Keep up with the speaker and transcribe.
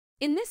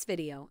In this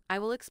video, I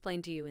will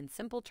explain to you in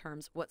simple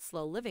terms what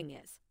slow living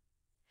is.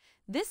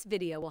 This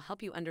video will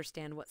help you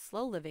understand what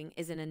slow living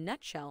is in a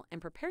nutshell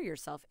and prepare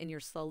yourself in your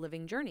slow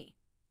living journey.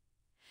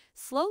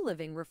 Slow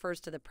living refers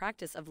to the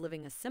practice of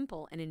living a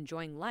simple and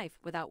enjoying life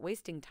without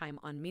wasting time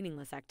on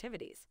meaningless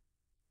activities.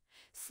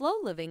 Slow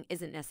living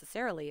isn't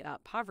necessarily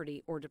about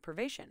poverty or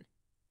deprivation.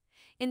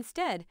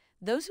 Instead,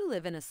 those who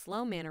live in a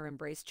slow manner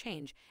embrace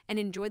change and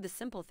enjoy the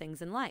simple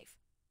things in life.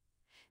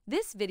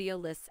 This video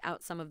lists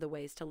out some of the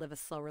ways to live a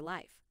slower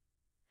life.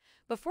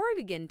 Before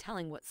we begin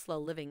telling what slow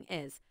living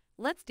is,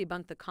 let's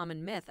debunk the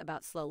common myth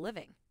about slow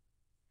living.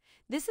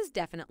 This is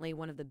definitely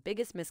one of the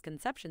biggest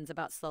misconceptions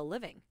about slow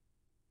living.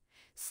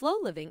 Slow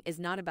living is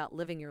not about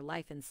living your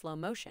life in slow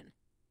motion.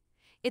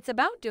 It's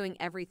about doing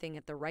everything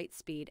at the right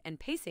speed and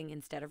pacing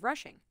instead of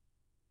rushing.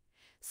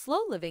 Slow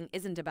living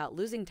isn't about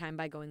losing time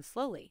by going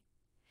slowly.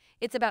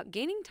 It's about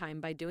gaining time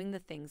by doing the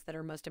things that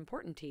are most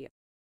important to you.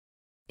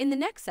 In the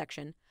next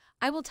section,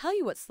 I will tell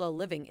you what slow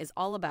living is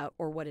all about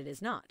or what it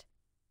is not.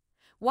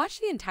 Watch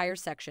the entire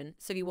section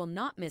so you will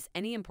not miss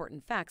any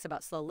important facts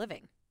about slow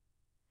living.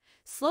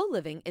 Slow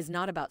living is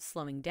not about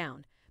slowing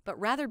down, but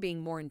rather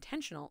being more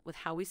intentional with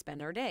how we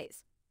spend our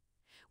days.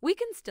 We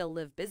can still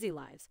live busy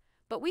lives,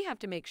 but we have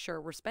to make sure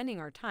we're spending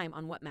our time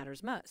on what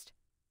matters most.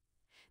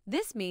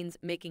 This means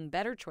making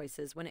better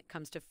choices when it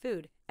comes to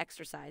food,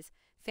 exercise,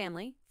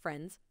 family,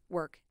 friends,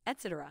 work,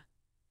 etc.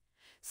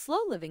 Slow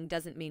living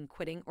doesn't mean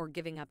quitting or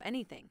giving up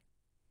anything.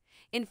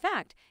 In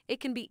fact, it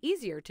can be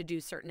easier to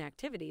do certain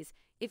activities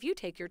if you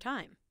take your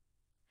time.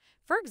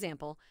 For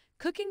example,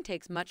 cooking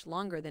takes much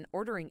longer than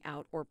ordering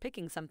out or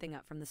picking something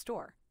up from the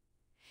store.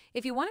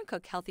 If you want to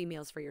cook healthy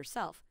meals for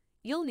yourself,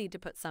 you'll need to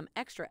put some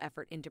extra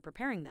effort into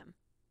preparing them.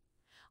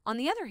 On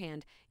the other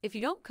hand, if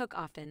you don't cook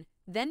often,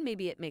 then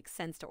maybe it makes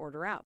sense to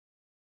order out.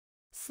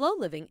 Slow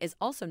living is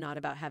also not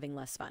about having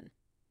less fun.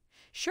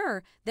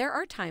 Sure, there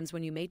are times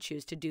when you may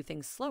choose to do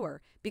things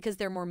slower because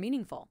they're more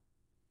meaningful.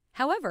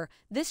 However,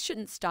 this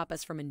shouldn't stop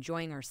us from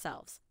enjoying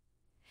ourselves.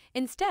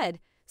 Instead,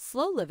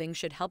 slow living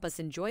should help us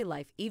enjoy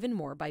life even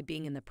more by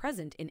being in the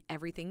present in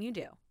everything you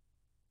do.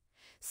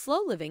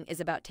 Slow living is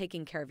about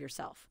taking care of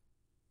yourself.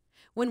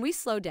 When we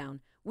slow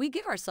down, we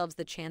give ourselves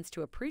the chance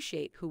to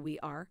appreciate who we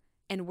are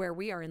and where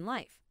we are in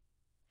life.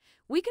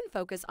 We can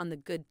focus on the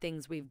good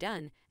things we've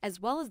done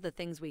as well as the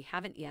things we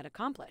haven't yet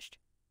accomplished.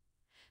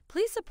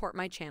 Please support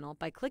my channel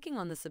by clicking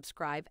on the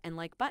subscribe and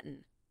like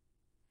button.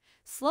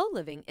 Slow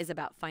living is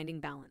about finding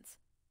balance.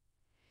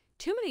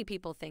 Too many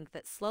people think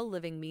that slow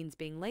living means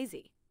being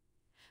lazy.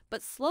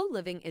 But slow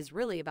living is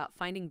really about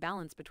finding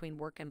balance between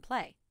work and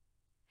play.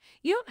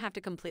 You don't have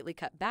to completely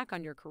cut back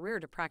on your career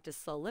to practice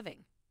slow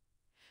living.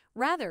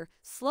 Rather,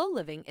 slow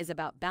living is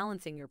about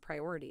balancing your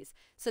priorities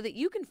so that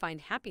you can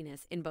find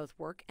happiness in both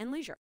work and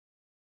leisure.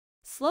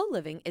 Slow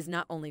living is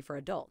not only for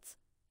adults.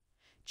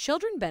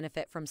 Children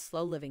benefit from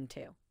slow living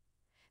too.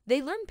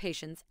 They learn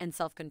patience and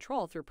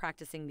self-control through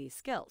practicing these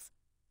skills.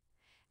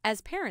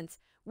 As parents,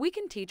 we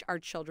can teach our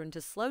children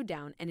to slow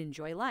down and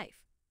enjoy life.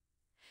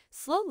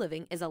 Slow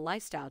living is a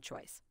lifestyle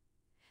choice.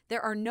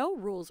 There are no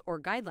rules or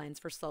guidelines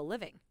for slow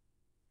living.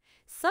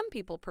 Some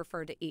people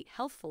prefer to eat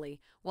healthfully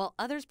while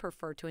others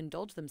prefer to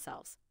indulge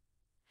themselves.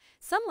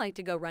 Some like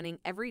to go running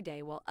every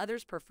day while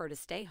others prefer to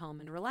stay home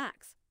and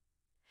relax.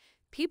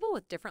 People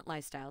with different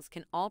lifestyles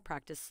can all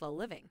practice slow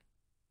living.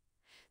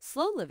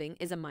 Slow living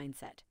is a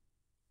mindset.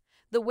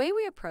 The way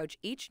we approach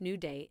each new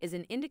day is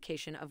an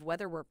indication of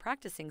whether we're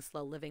practicing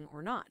slow living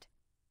or not.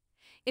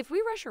 If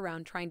we rush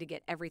around trying to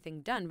get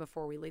everything done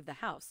before we leave the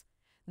house,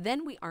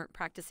 then we aren't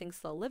practicing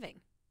slow living.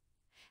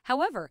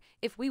 However,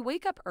 if we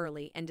wake up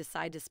early and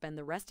decide to spend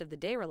the rest of the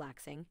day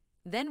relaxing,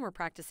 then we're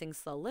practicing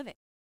slow living.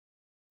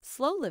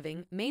 Slow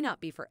living may not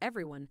be for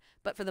everyone,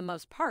 but for the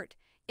most part,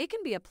 it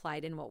can be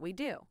applied in what we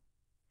do.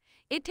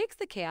 It takes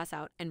the chaos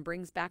out and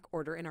brings back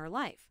order in our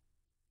life.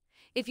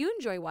 If you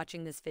enjoy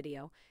watching this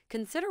video,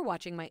 consider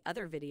watching my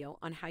other video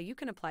on how you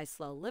can apply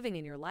slow living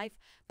in your life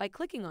by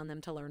clicking on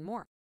them to learn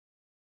more.